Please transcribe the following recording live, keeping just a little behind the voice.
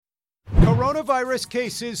Coronavirus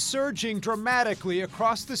cases surging dramatically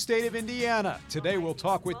across the state of Indiana. Today we'll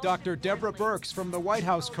talk with Dr. Deborah Birx from the White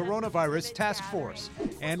House Coronavirus Task Force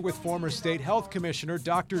and with former State Health Commissioner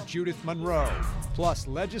Dr. Judith Monroe. Plus,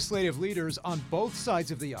 legislative leaders on both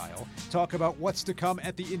sides of the aisle talk about what's to come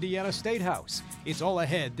at the Indiana State House. It's all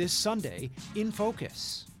ahead this Sunday in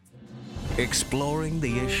Focus. Exploring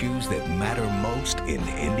the issues that matter most in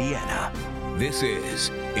Indiana. This is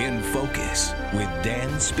In Focus with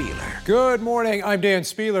Dan Spieler. Good morning. I'm Dan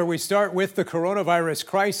Spieler. We start with the coronavirus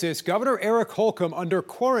crisis. Governor Eric Holcomb under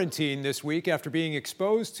quarantine this week after being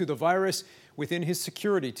exposed to the virus within his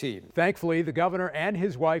security team. Thankfully, the governor and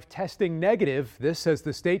his wife testing negative. This as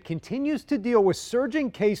the state continues to deal with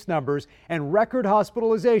surging case numbers and record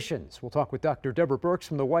hospitalizations. We'll talk with Dr. Deborah Birx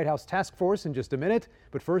from the White House Task Force in just a minute.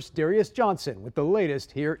 But first, Darius Johnson with the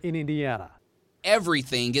latest here in Indiana.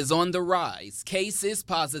 Everything is on the rise. Cases,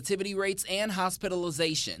 positivity rates, and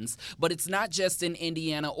hospitalizations. But it's not just in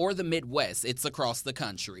Indiana or the Midwest. It's across the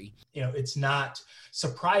country. It's not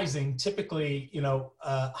surprising. Typically,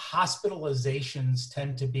 hospitalizations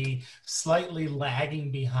tend to be slightly lagging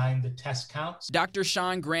behind the test counts. Dr.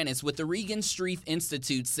 Sean Granis with the Regan Streif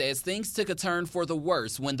Institute says things took a turn for the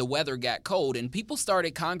worse when the weather got cold and people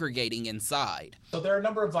started congregating inside. So there are a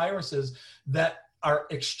number of viruses that are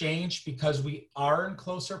exchanged because we are in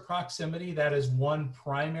closer proximity. That is one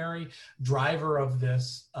primary driver of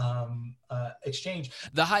this exchange.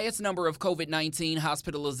 The highest number of COVID-19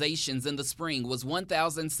 hospitalizations in the spring was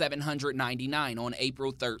 1,799 on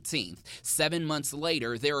April 13th. 7 months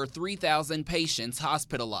later, there are 3,000 patients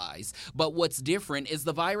hospitalized. But what's different is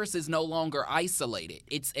the virus is no longer isolated.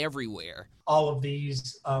 It's everywhere. All of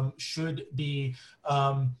these should be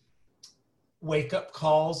wake-up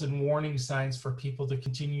calls and warning signs for people to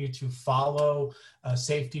continue to follow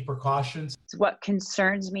safety precautions. What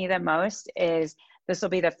concerns me the most is this will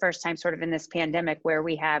be the first time sort of in this pandemic where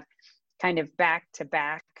we have kind of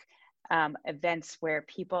back-to-back events where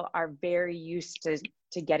people are very used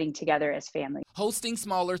to getting together as family. Hosting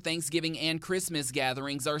smaller Thanksgiving and Christmas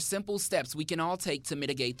gatherings are simple steps we can all take to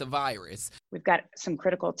mitigate the virus. We've got some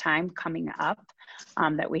critical time coming up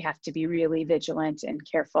that we have to be really vigilant and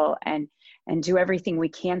careful and do everything we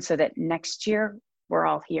can so that next year we're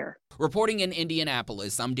all here. Reporting in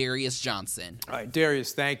Indianapolis, I'm Darius Johnson. All right,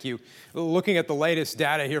 Darius, thank you. Looking at the latest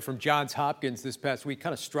data here from Johns Hopkins this past week,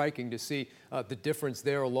 kind of striking to see the difference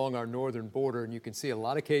there along our northern border. And you can see a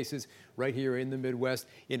lot of cases right here in the Midwest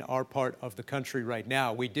in our part of the country right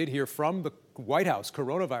now. We did hear from the White House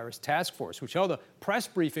Coronavirus Task Force, which held a press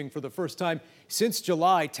briefing for the first time since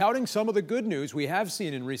July, touting some of the good news we have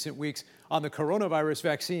seen in recent weeks on the coronavirus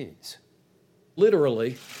vaccines.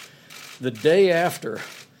 Literally, the day after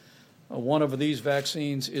one of these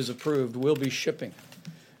vaccines is approved, we'll be shipping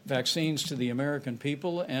vaccines to the American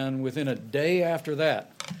people, and within a day after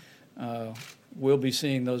that, we'll be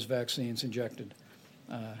seeing those vaccines injected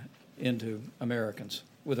into Americans,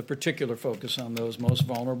 with a particular focus on those most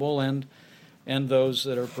vulnerable and those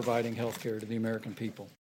that are providing health care to the American people.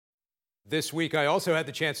 This week, I also had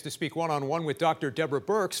the chance to speak one-on-one with Dr. Deborah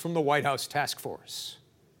Birx from the White House Task Force.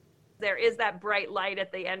 There is that bright light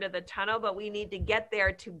at the end of the tunnel, but we need to get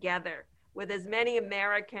there together with as many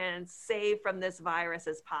Americans saved from this virus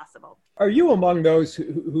as possible. Are you among those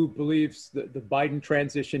who believes that the Biden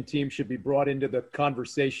transition team should be brought into the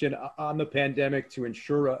conversation on the pandemic to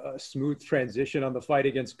ensure a smooth transition on the fight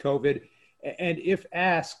against COVID? And if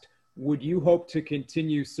asked, would you hope to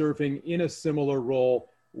continue serving in a similar role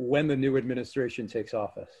when the new administration takes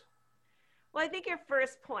office? Well, I think your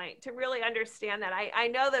first point to really understand that, I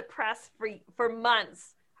know the press for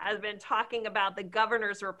months has been talking about the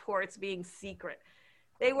governor's reports being secret.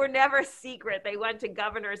 They were never secret. They went to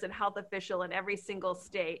governors and health officials in every single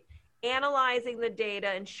state, analyzing the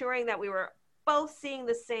data, ensuring that we were both seeing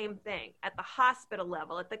the same thing at the hospital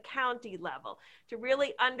level, at the county level, to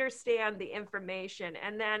really understand the information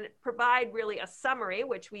and then provide really a summary,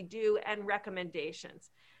 which we do, and recommendations.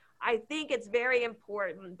 I think it's very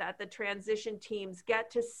important that the transition teams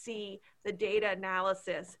get to see the data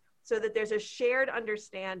analysis so that there's a shared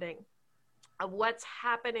understanding of what's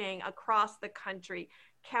happening across the country,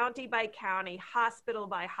 county by county, hospital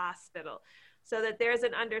by hospital, so that there's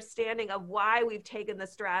an understanding of why we've taken the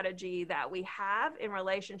strategy that we have in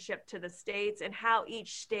relationship to the states and how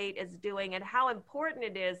each state is doing and how important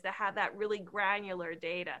it is to have that really granular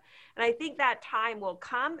data. And I think that time will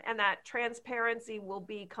come and that transparency will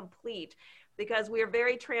be complete, because we are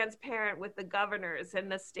very transparent with the governors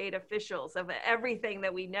and the state officials of everything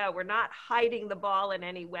that we know. We're not hiding the ball in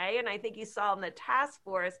any way. And I think you saw in the task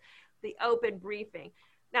force, the open briefing.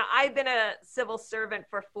 Now, I've been a civil servant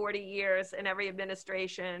for 40 years in every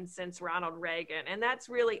administration since Ronald Reagan, and that's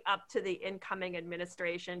really up to the incoming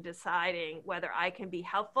administration deciding whether I can be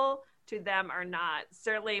helpful to them or not.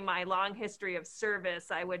 Certainly my long history of service,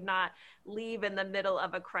 I would not leave in the middle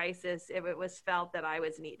of a crisis if it was felt that I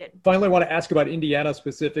was needed. Finally, I want to ask about Indiana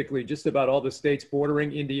specifically. Just about all the states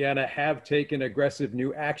bordering Indiana have taken aggressive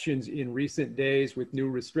new actions in recent days with new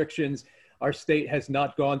restrictions. Our state has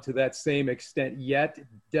not gone to that same extent yet.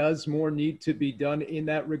 Does more need to be done in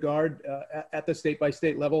that regard at the state by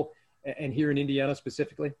state level and here in Indiana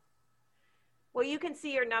specifically? Well, you can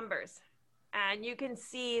see your numbers. And you can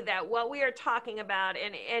see that what we are talking about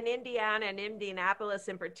in Indiana and Indianapolis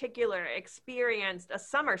in particular experienced a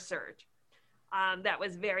summer surge that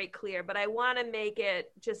was very clear. But I want to make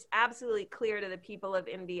it just absolutely clear to the people of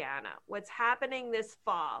Indiana. What's happening this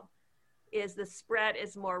fall is the spread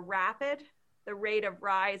is more rapid. The rate of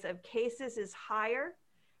rise of cases is higher.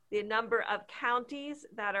 The number of counties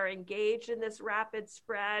that are engaged in this rapid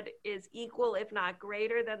spread is equal, if not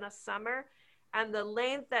greater, than the summer. And the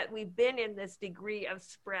length that we've been in this degree of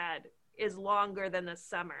spread is longer than the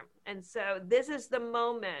summer. And so this is the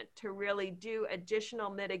moment to really do additional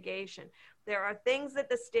mitigation. There are things that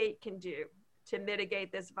the state can do to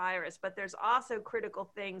mitigate this virus, but there's also critical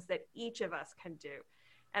things that each of us can do.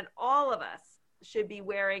 And all of us should be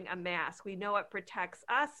wearing a mask. We know it protects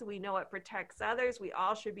us. We know it protects others. We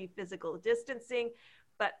all should be physical distancing,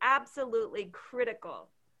 but absolutely critical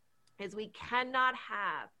is we cannot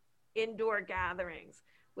have indoor gatherings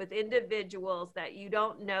with individuals that you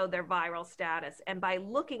don't know their viral status. And by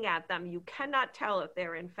looking at them, you cannot tell if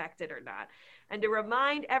they're infected or not. And to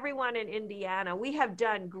remind everyone in Indiana, we have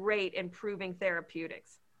done great improving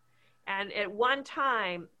therapeutics. And at one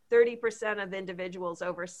time, 30% of individuals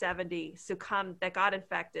over 70 that got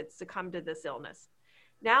infected succumbed to this illness.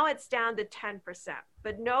 Now it's down to 10%,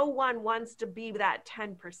 but no one wants to be that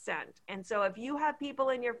 10%. And so if you have people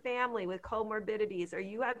in your family with comorbidities or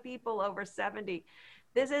you have people over 70,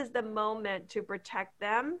 this is the moment to protect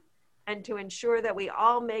them and to ensure that we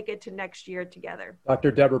all make it to next year together.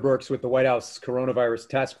 Dr. Deborah Birx with the White House Coronavirus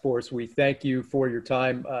Task Force, we thank you for your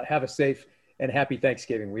time. Have a safe and happy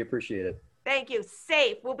Thanksgiving. We appreciate it. Thank you.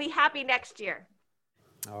 Safe. We'll be happy next year.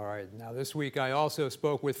 All right. Now, this week, I also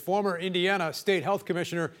spoke with former Indiana State Health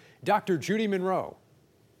Commissioner Dr. Judy Monroe.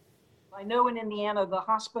 I know in Indiana, the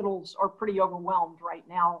hospitals are pretty overwhelmed right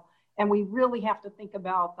now, and we really have to think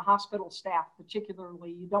about the hospital staff,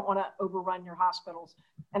 particularly. You don't want to overrun your hospitals.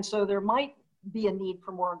 And so there might be a need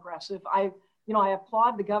for more aggressive. I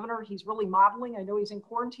applaud the governor. He's really modeling. I know he's in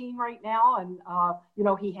quarantine right now, and,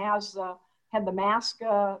 he has had the mask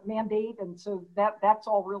mandate. And so that's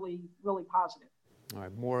all really, really positive. All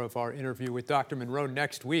right, more of our interview with Dr. Monroe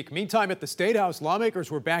next week. Meantime, at the State House, lawmakers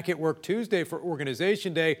were back at work Tuesday for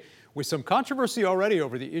Organization Day with some controversy already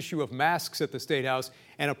over the issue of masks at the State House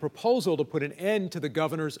and a proposal to put an end to the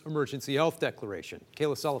governor's emergency health declaration.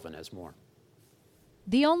 Kayla Sullivan has more.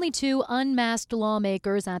 The only two unmasked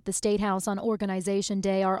lawmakers at the State House on Organization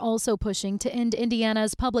Day are also pushing to end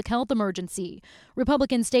Indiana's public health emergency.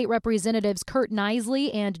 Republican State Representatives Curt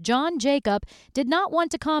Nisely and John Jacob did not want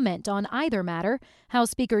to comment on either matter. House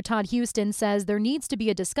Speaker Todd Huston says there needs to be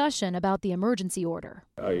a discussion about the emergency order.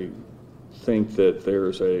 I think that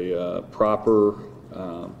there's a proper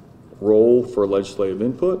role for legislative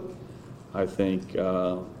input. I think,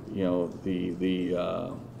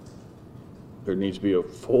 there needs to be a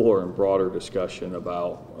fuller and broader discussion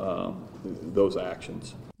about those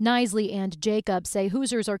actions. Nisely and Jacob say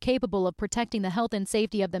Hoosiers are capable of protecting the health and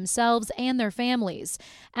safety of themselves and their families,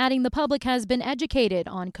 adding the public has been educated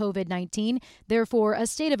on COVID-19, therefore a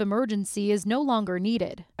state of emergency is no longer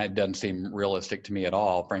needed. It doesn't seem realistic to me at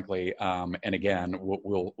all, frankly, and again,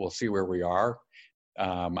 we'll see where we are.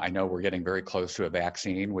 I know we're getting very close to a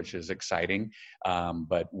vaccine, which is exciting,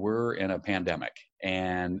 but we're in a pandemic.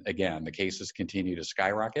 And again, the cases continue to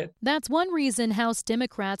skyrocket. That's one reason House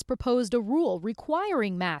Democrats proposed a rule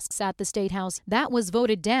requiring masks at the State House. That was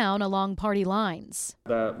voted down along party lines.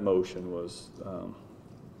 That motion was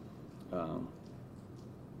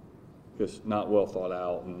just not well thought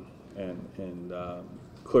out and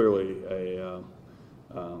clearly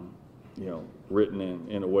written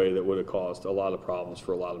in a way that would have caused a lot of problems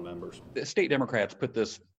for a lot of members. The state Democrats put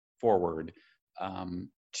this forward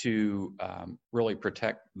to really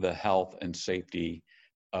protect the health and safety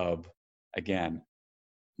of, again,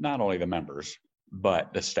 not only the members,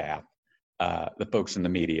 but the staff, the folks in the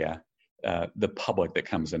media, the public that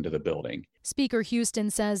comes into the building. Speaker Huston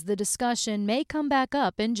says the discussion may come back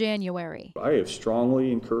up in January. I have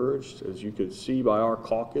strongly encouraged, as you could see by our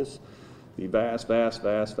caucus, the vast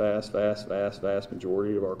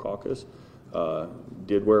majority of our caucus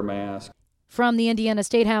did wear masks. From the Indiana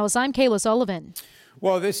State House, I'm Kayla Sullivan.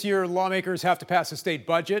 Well, this year, lawmakers have to pass a state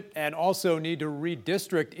budget and also need to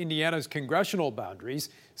redistrict Indiana's congressional boundaries.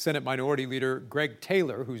 Senate Minority Leader Greg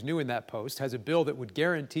Taylor, who's new in that post, has a bill that would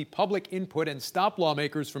guarantee public input and stop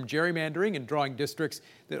lawmakers from gerrymandering and drawing districts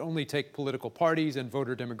that only take political parties and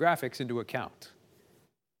voter demographics into account.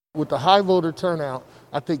 With the high voter turnout,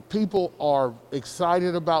 I think people are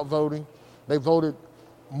excited about voting. They voted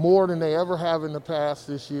more than they ever have in the past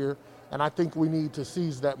this year, and I think we need to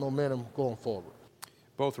seize that momentum going forward.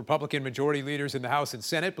 Both Republican majority leaders in the House and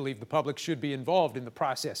Senate believe the public should be involved in the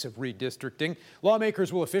process of redistricting.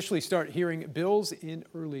 Lawmakers will officially start hearing bills in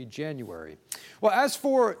early January. Well, as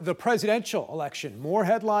for the presidential election, more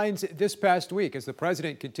headlines this past week as the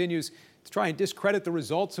president continues to try and discredit the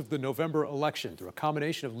results of the November election through a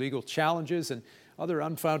combination of legal challenges and other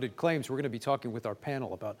unfounded claims. We're going to be talking with our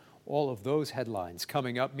panel about all of those headlines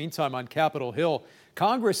coming up. Meantime, on Capitol Hill,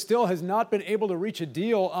 Congress still has not been able to reach a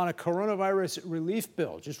deal on a coronavirus relief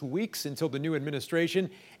bill, just weeks until the new administration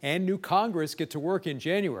and new Congress get to work in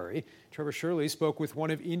January. Trevor Shirley spoke with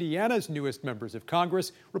one of Indiana's newest members of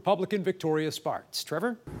Congress, Republican Victoria Spartz.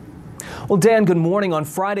 Trevor? Well, Dan, good morning. On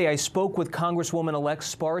Friday, I spoke with Congresswoman-elect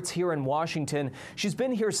Spartz here in Washington. She's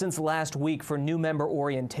been here since last week for new member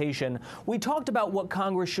orientation. We talked about what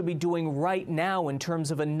Congress should be doing right now in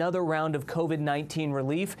terms of another round of COVID-19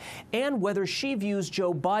 relief and whether she views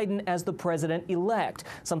Joe Biden as the president-elect,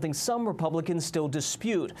 something some Republicans still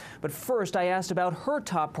dispute. But first, I asked about her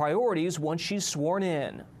top priorities once she's sworn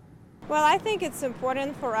in. Well, I think it's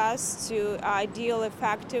important for us to deal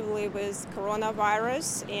effectively with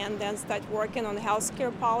coronavirus and then start working on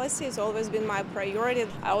healthcare policy. It's always been my priority.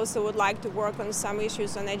 I also would like to work on some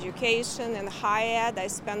issues on education and higher ed. I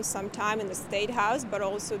spent some time in the State House, but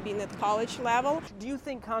also been at college level. Do you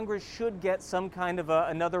think Congress should get some kind of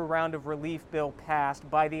another round of relief bill passed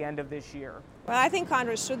by the end of this year? Well, I think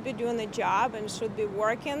Congress should be doing the job and should be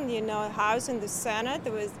working, House and the Senate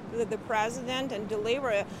with the president and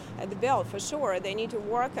deliver the bill for sure. They need to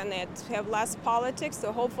work on it, have less politics,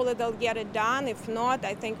 so hopefully they'll get it done. If not,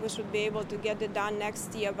 I think we should be able to get it done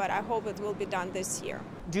next year, but I hope it will be done this year.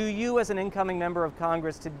 Do you, as an incoming member of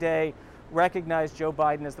Congress today, recognize Joe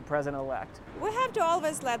Biden as the president-elect? We have to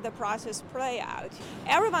always let the process play out.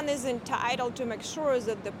 Everyone is entitled to make sure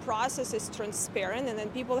that the process is transparent and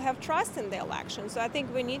that people have trust in the election. So I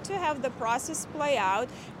think we need to have the process play out.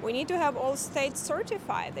 We need to have all states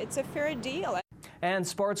certified. It's a fair deal. And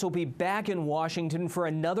Spartz will be back in Washington for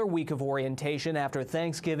another week of orientation after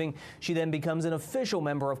Thanksgiving. She then becomes an official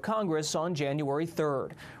member of Congress on January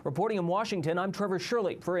 3rd. Reporting in Washington, I'm Trevor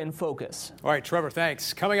Shirley for In Focus. All right, Trevor,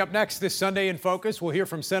 thanks. Coming up next this Sunday in Focus, we'll hear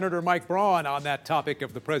from Senator Mike Braun on that topic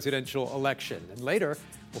of the presidential election. And later,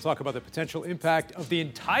 we'll talk about the potential impact of the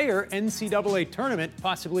entire NCAA tournament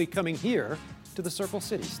possibly coming here to the Circle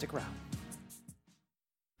City. Stick around.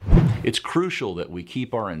 It's crucial that we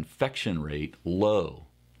keep our infection rate low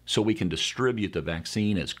so we can distribute the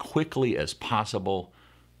vaccine as quickly as possible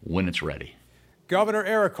when it's ready. Governor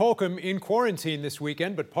Eric Holcomb in quarantine this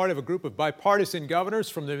weekend, but part of a group of bipartisan governors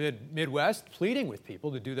from the Midwest pleading with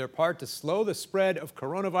people to do their part to slow the spread of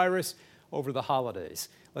coronavirus over the holidays.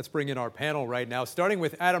 Let's bring in our panel right now, starting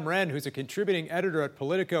with Adam Wren, who's a contributing editor at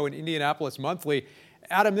Politico and Indianapolis Monthly.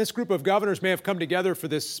 Adam, this group of governors may have come together for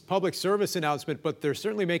this public service announcement, but they're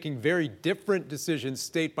certainly making very different decisions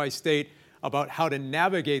state by state about how to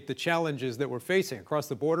navigate the challenges that we're facing across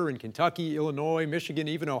the border in Kentucky, Illinois, Michigan,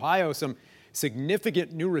 even Ohio. Some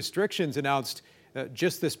significant new restrictions announced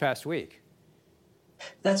just this past week.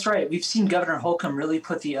 That's right. We've seen Governor Holcomb really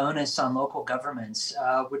put the onus on local governments,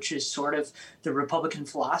 which is sort of the Republican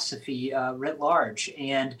philosophy writ large.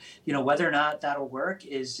 And, whether or not that'll work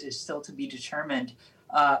is still to be determined.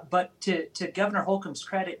 But to Governor Holcomb's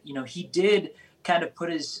credit, he did kind of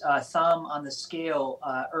put his thumb on the scale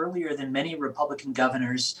earlier than many Republican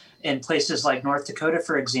governors in places like North Dakota,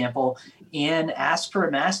 for example, and asked for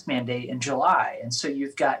a mask mandate in July. And so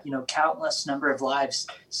you've got, countless number of lives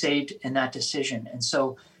saved in that decision. And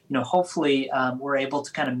so, hopefully we're able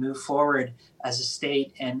to kind of move forward as a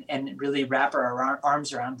state and really wrap our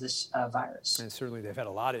arms around this virus. And certainly they've had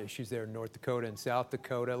a lot of issues there in North Dakota and South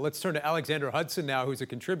Dakota. Let's turn to Alexandra Hudson now, who's a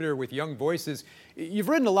contributor with Young Voices. You've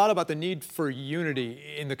written a lot about the need for unity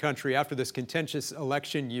in the country after this contentious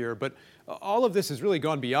election year, but all of this has really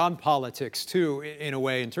gone beyond politics, too, in a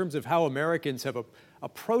way, in terms of how Americans have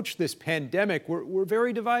approached this pandemic. We're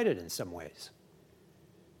very divided in some ways.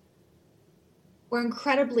 We're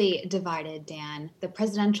incredibly divided, Dan. The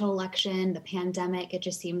presidential election, the pandemic, it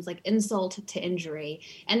just seems like insult to injury.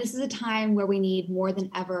 And this is a time where we need more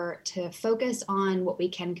than ever to focus on what we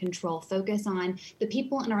can control, focus on the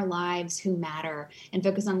people in our lives who matter, and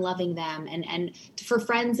focus on loving them. And for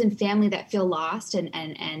friends and family that feel lost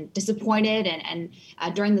and disappointed and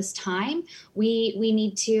during this time, we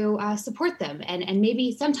need to support them. And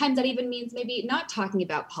maybe sometimes that even means maybe not talking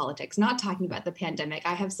about politics, not talking about the pandemic.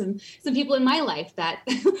 I have some people in my life that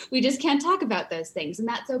we just can't talk about those things, and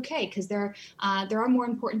that's okay, because there are more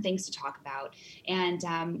important things to talk about.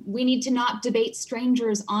 And we need to not debate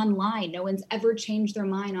strangers online. No one's ever changed their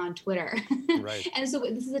mind on Twitter. Right. And so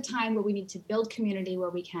this is a time where we need to build community, where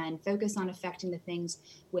we can focus on affecting the things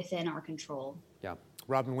within our control. Yeah.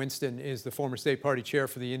 Robin Winston is the former state party chair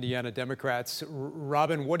for the Indiana Democrats.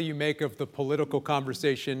 Robin, what do you make of the political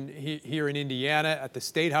conversation here in Indiana, at the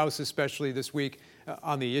State House especially this week,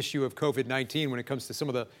 on the issue of COVID-19 when it comes to some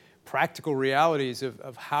of the practical realities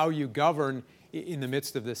of how you govern in the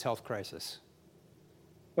midst of this health crisis?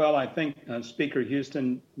 Well, I think Speaker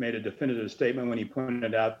Houston made a definitive statement when he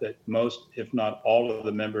pointed out that most, if not all, of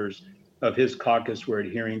the members of his caucus were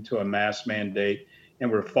adhering to a mask mandate and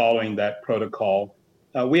were following that protocol.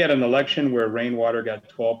 We had an election where Rainwater got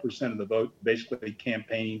 12% of the vote, basically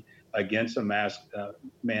campaigning against a mask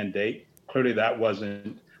mandate. Clearly, that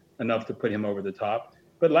wasn't enough to put him over the top.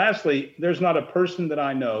 But lastly, there's not a person that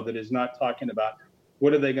I know that is not talking about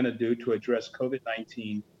what are they going to do to address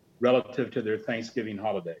COVID-19 relative to their Thanksgiving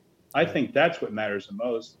holiday. I think that's what matters the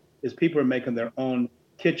most, is people are making their own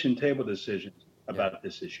kitchen table decisions about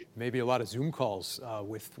this issue. Maybe a lot of Zoom calls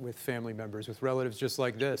with family members, with relatives just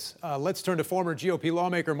like this. Let's turn to former GOP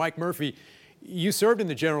lawmaker Mike Murphy. You served in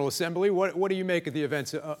the General Assembly. What do you make of the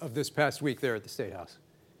events of this past week there at the State House?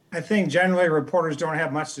 I think generally reporters don't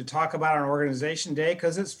have much to talk about on Organization Day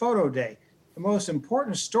because it's photo day. The most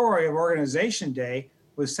important story of Organization Day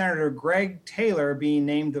was Senator Greg Taylor being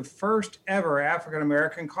named the first ever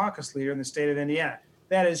African-American caucus leader in the state of Indiana.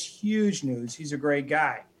 That is huge news. He's a great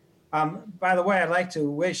guy. By the way, I'd like to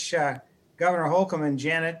wish Governor Holcomb and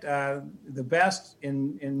Janet the best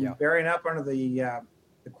in bearing up under the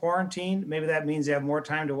quarantine. Maybe that means they have more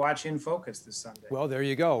time to watch In Focus this Sunday. Well, there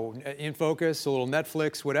you go. In Focus, a little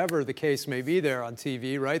Netflix, whatever the case may be there on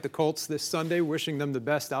TV, right? The Colts this Sunday, wishing them the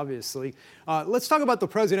best, obviously. Let's talk about the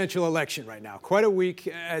presidential election right now. Quite a week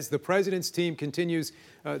as the president's team continues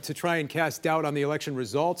to try and cast doubt on the election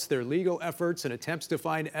results. Their legal efforts and attempts to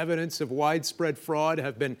find evidence of widespread fraud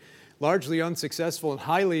have been largely unsuccessful and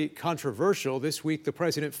highly controversial. This week, the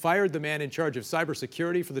president fired the man in charge of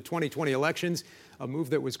cybersecurity for the 2020 elections, a move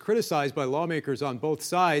that was criticized by lawmakers on both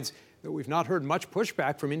sides. Though we've not heard much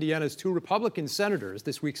pushback from Indiana's two Republican senators.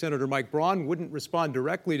 This week, Senator Mike Braun wouldn't respond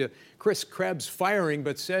directly to Chris Krebs' firing,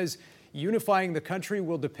 but says unifying the country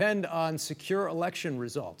will depend on secure election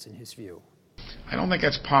results, in his view. I don't think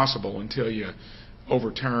that's possible until you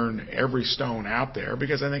overturn every stone out there,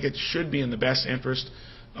 because I think it should be in the best interest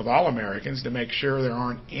of all Americans to make sure there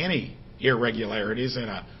aren't any irregularities in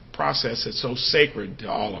a process that's so sacred to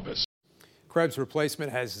all of us. Krebs'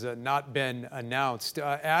 replacement has not been announced.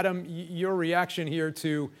 Adam, your reaction here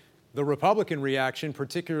to the Republican reaction,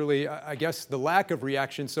 particularly, I guess, the lack of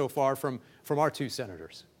reaction so far from our two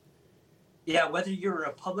senators. Yeah, whether you're a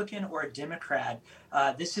Republican or a Democrat,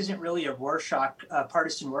 this isn't really a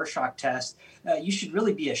partisan Rorschach test. You should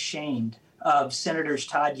really be ashamed of Senators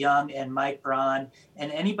Todd Young and Mike Braun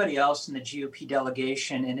and anybody else in the GOP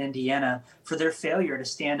delegation in Indiana for their failure to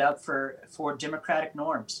stand up for democratic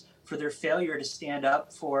norms, for their failure to stand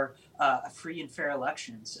up for free and fair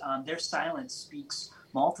elections. Their silence speaks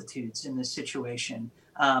multitudes in this situation.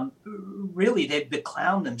 Really, they've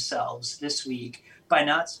beclowned themselves this week by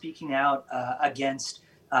not speaking out against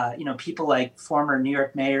people like former New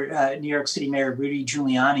York City Mayor Rudy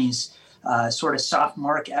Giuliani's sort of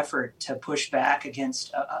sophomoric effort to push back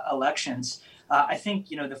against elections. I think,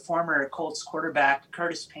 the former Colts quarterback,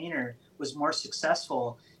 Curtis Painter, was more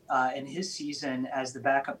successful in his season as the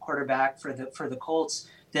backup quarterback for the Colts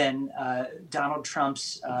than Donald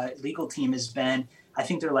Trump's legal team has been. I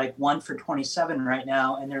think they're like 1 for 27 right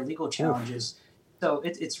now in their legal challenges. So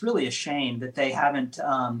it's really a shame that they haven't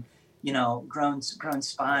grown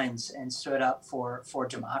spines and stood up for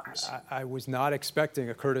democracy. I was not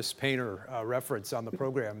expecting a Curtis Painter reference on the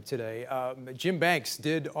program today. Jim Banks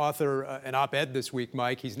did author an op-ed this week,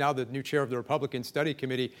 Mike. He's now the new chair of the Republican Study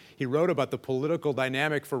Committee. He wrote about the political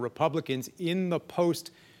dynamic for Republicans in the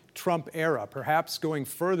post-Trump era, perhaps going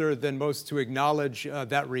further than most to acknowledge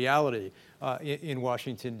that reality in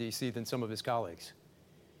Washington, D.C. than some of his colleagues.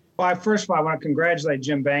 Well, first of all, I want to congratulate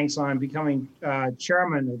Jim Banks on becoming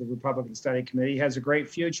chairman of the Republican Study Committee. He has a great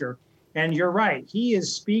future. And you're right. He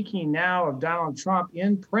is speaking now of Donald Trump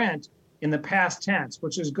in print in the past tense,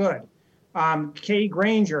 which is good. Kay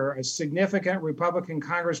Granger, a significant Republican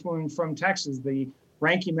congresswoman from Texas, the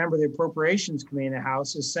ranking member of the Appropriations Committee in the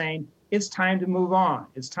House, is saying it's time to move on.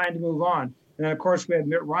 It's time to move on. And then, of course, we had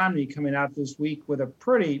Mitt Romney coming out this week with a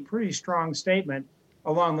pretty strong statement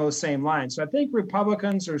along those same lines. So I think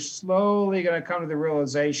Republicans are slowly going to come to the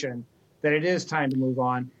realization that it is time to move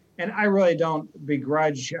on. And I really don't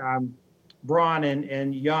begrudge Braun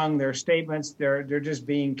and Young their statements. They're just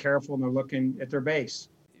being careful and they're looking at their base.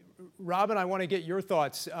 Robin, I want to get your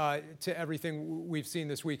thoughts to everything we've seen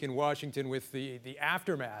this week in Washington with the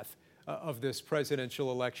aftermath of this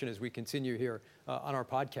presidential election as we continue here on our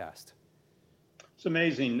podcast. It's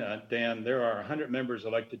amazing, Dan. There are 100 members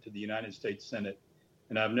elected to the United States Senate,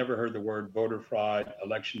 and I've never heard the word voter fraud,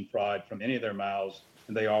 election fraud from any of their mouths,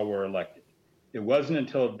 and they all were elected. It wasn't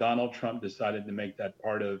until Donald Trump decided to make that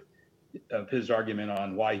part of his argument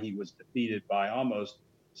on why he was defeated by almost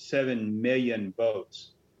 7 million votes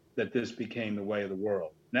that this became the way of the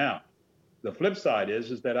world. Now, the flip side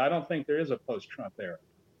is that I don't think there is a post-Trump era.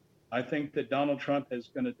 I think that Donald Trump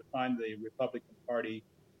is going to define the Republican Party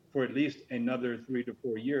for at least another 3 to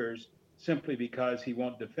 4 years, simply because he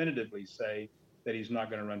won't definitively say that he's not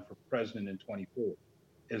going to run for president in 24.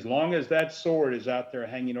 As long as that sword is out there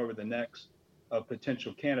hanging over the necks of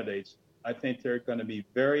potential candidates, I think they're going to be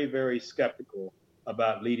very, very skeptical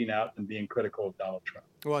about leading out and being critical of Donald Trump.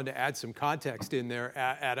 Well, and to add some context in there,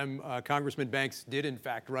 Adam, Congressman Banks did in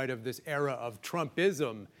fact write of this era of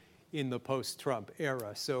Trumpism in the post-Trump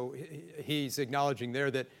era. So he's acknowledging there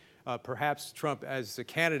that perhaps Trump as a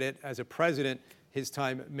candidate, as a president, his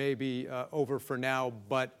time may be over for now,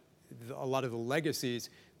 but a lot of the legacies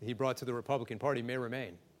that he brought to the Republican Party may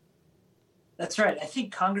remain. That's right. I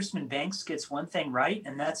think Congressman Banks gets one thing right,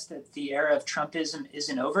 and that's that the era of Trumpism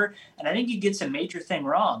isn't over. And I think he gets a major thing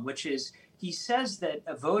wrong, which is he says that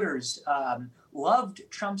voters loved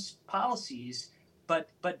Trump's policies, but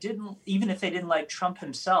didn't, even if they didn't like Trump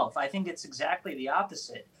himself. I think it's exactly the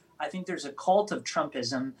opposite. I think there's a cult of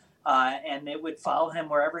Trumpism, and they would follow him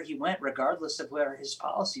wherever he went, regardless of where his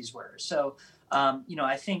policies were. So,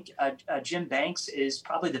 I think Jim Banks is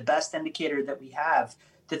probably the best indicator that we have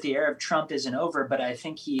that the era of Trump isn't over, but I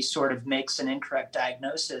think he sort of makes an incorrect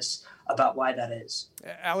diagnosis about why that is.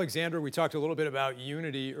 Alexandra, we talked a little bit about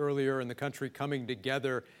unity earlier in the country coming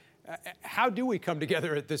together. How do we come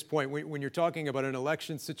together at this point when you're talking about an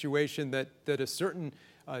election situation that a certain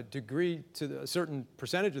degree to a certain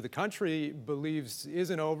percentage of the country believes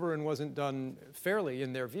isn't over and wasn't done fairly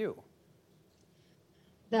in their view?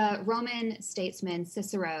 The Roman statesman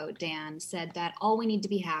Cicero, Dan, said that all we need to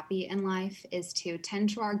be happy in life is to tend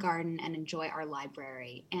to our garden and enjoy our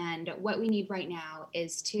library. And what we need right now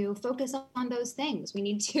is to focus on those things. We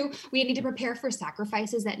need to prepare for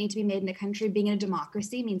sacrifices that need to be made in the country. Being a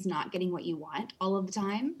democracy means not getting what you want all of the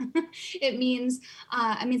time. It means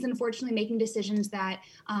unfortunately making decisions that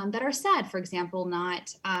are sad. For example,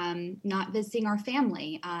 not visiting our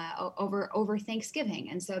family over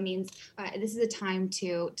Thanksgiving. And so it means this is a time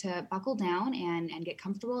to buckle down and get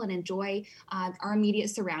comfortable and enjoy our immediate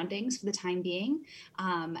surroundings for the time being,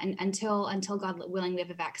 and until God willing, we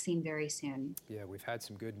have a vaccine very soon. Yeah, we've had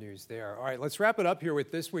some good news there. All right, let's wrap it up here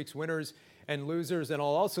with this week's winners and losers, and I'll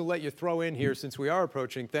also let you throw in here, since we are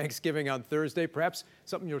approaching Thanksgiving on Thursday, perhaps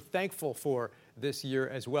something you're thankful for this year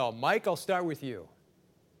as well. Mike, I'll start with you.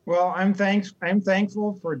 Well, I'm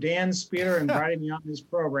thankful for Dan Spieler inviting me on this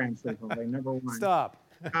program frequently. Number one. Stop.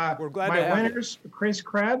 We're glad my to have winners, Chris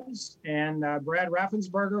Krebs and Brad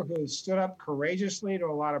Raffensperger, who stood up courageously to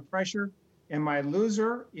a lot of pressure. And my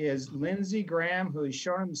loser is Lindsey Graham, who has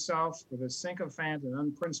shown himself with a sycophant and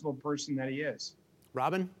unprincipled person that he is.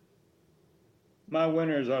 Robin? My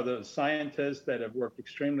winners are the scientists that have worked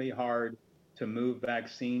extremely hard to move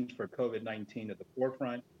vaccines for COVID-19 to the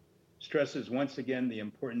forefront. Stresses once again the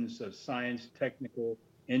importance of science, technical,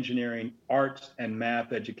 engineering, arts, and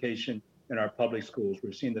math education in our public schools.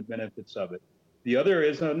 We're seeing the benefits of it. The other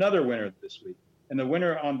is another winner this week. And the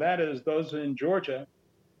winner on that is those in Georgia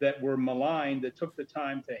that were maligned, that took the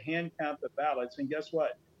time to hand count the ballots. And guess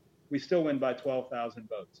what? We still win by 12,000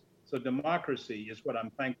 votes. So democracy is what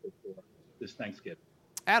I'm thankful for this Thanksgiving.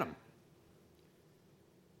 Adam.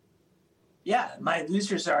 Yeah, my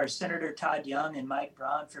losers are Senator Todd Young and Mike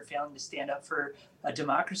Braun for failing to stand up for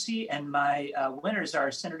democracy. And my winners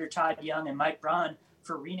are Senator Todd Young and Mike Braun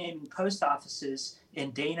for renaming post offices in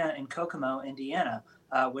Dana and Kokomo, Indiana,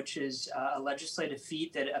 which is a legislative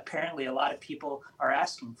feat that apparently a lot of people are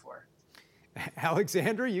asking for.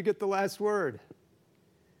 Alexandra, you get the last word.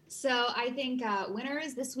 So I think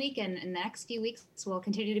winners this week and in the next few weeks will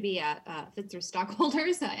continue to be Pfizer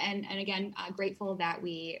stockholders. And again, grateful that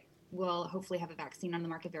we will hopefully have a vaccine on the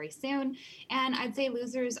market very soon. And I'd say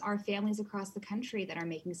losers are families across the country that are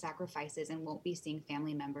making sacrifices and won't be seeing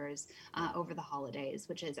family members over the holidays,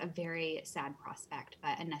 which is a very sad prospect,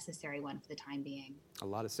 but a necessary one for the time being. A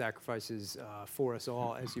lot of sacrifices for us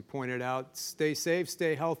all, as you pointed out. Stay safe,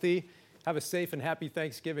 stay healthy. Have a safe and happy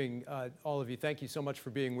Thanksgiving, all of you. Thank you so much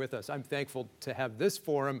for being with us. I'm thankful to have this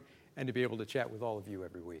forum and to be able to chat with all of you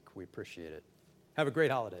every week. We appreciate it. Have a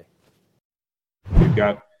great holiday. We've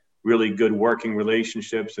got really good working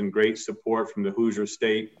relationships and great support from the Hoosier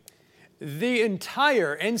State. The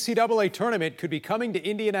entire NCAA tournament could be coming to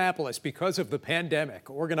Indianapolis because of the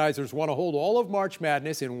pandemic. Organizers want to hold all of March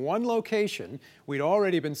Madness in one location. We'd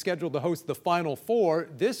already been scheduled to host the Final Four.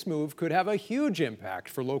 This move could have a huge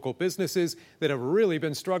impact for local businesses that have really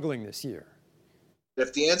been struggling this year.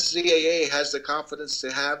 If the NCAA has the confidence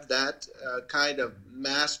to have that kind of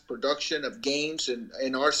mass production of games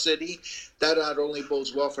in our city, that not only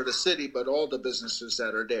bodes well for the city, but all the businesses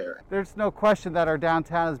that are there. There's no question that our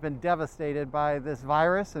downtown has been devastated by this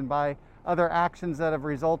virus and by other actions that have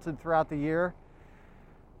resulted throughout the year.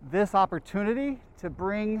 This opportunity to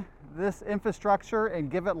bring this infrastructure and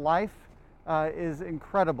give it life is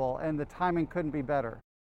incredible, and the timing couldn't be better.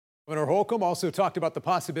 Governor Holcomb also talked about the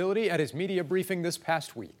possibility at his media briefing this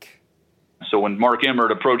past week. So when Mark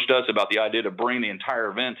Emmert approached us about the idea to bring the entire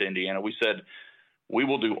event to Indiana, we said, we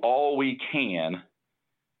will do all we can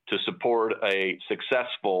to support a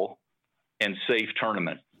successful and safe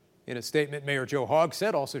tournament. In a statement, Mayor Joe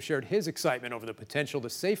Hogsett also shared his excitement over the potential to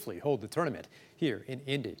safely hold the tournament here in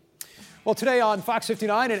Indy. Well, today on Fox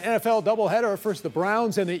 59, an NFL doubleheader. First the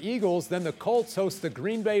Browns and the Eagles, then the Colts host the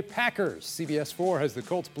Green Bay Packers. CBS 4 has the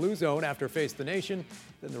Colts Blue Zone after Face the Nation,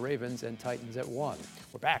 then the Ravens and Titans at 1.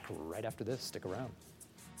 We're back right after this. Stick around.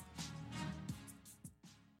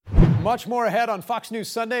 Much more ahead on Fox News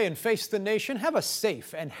Sunday and Face the Nation. Have a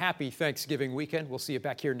safe and happy Thanksgiving weekend. We'll see you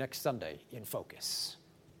back here next Sunday in Focus.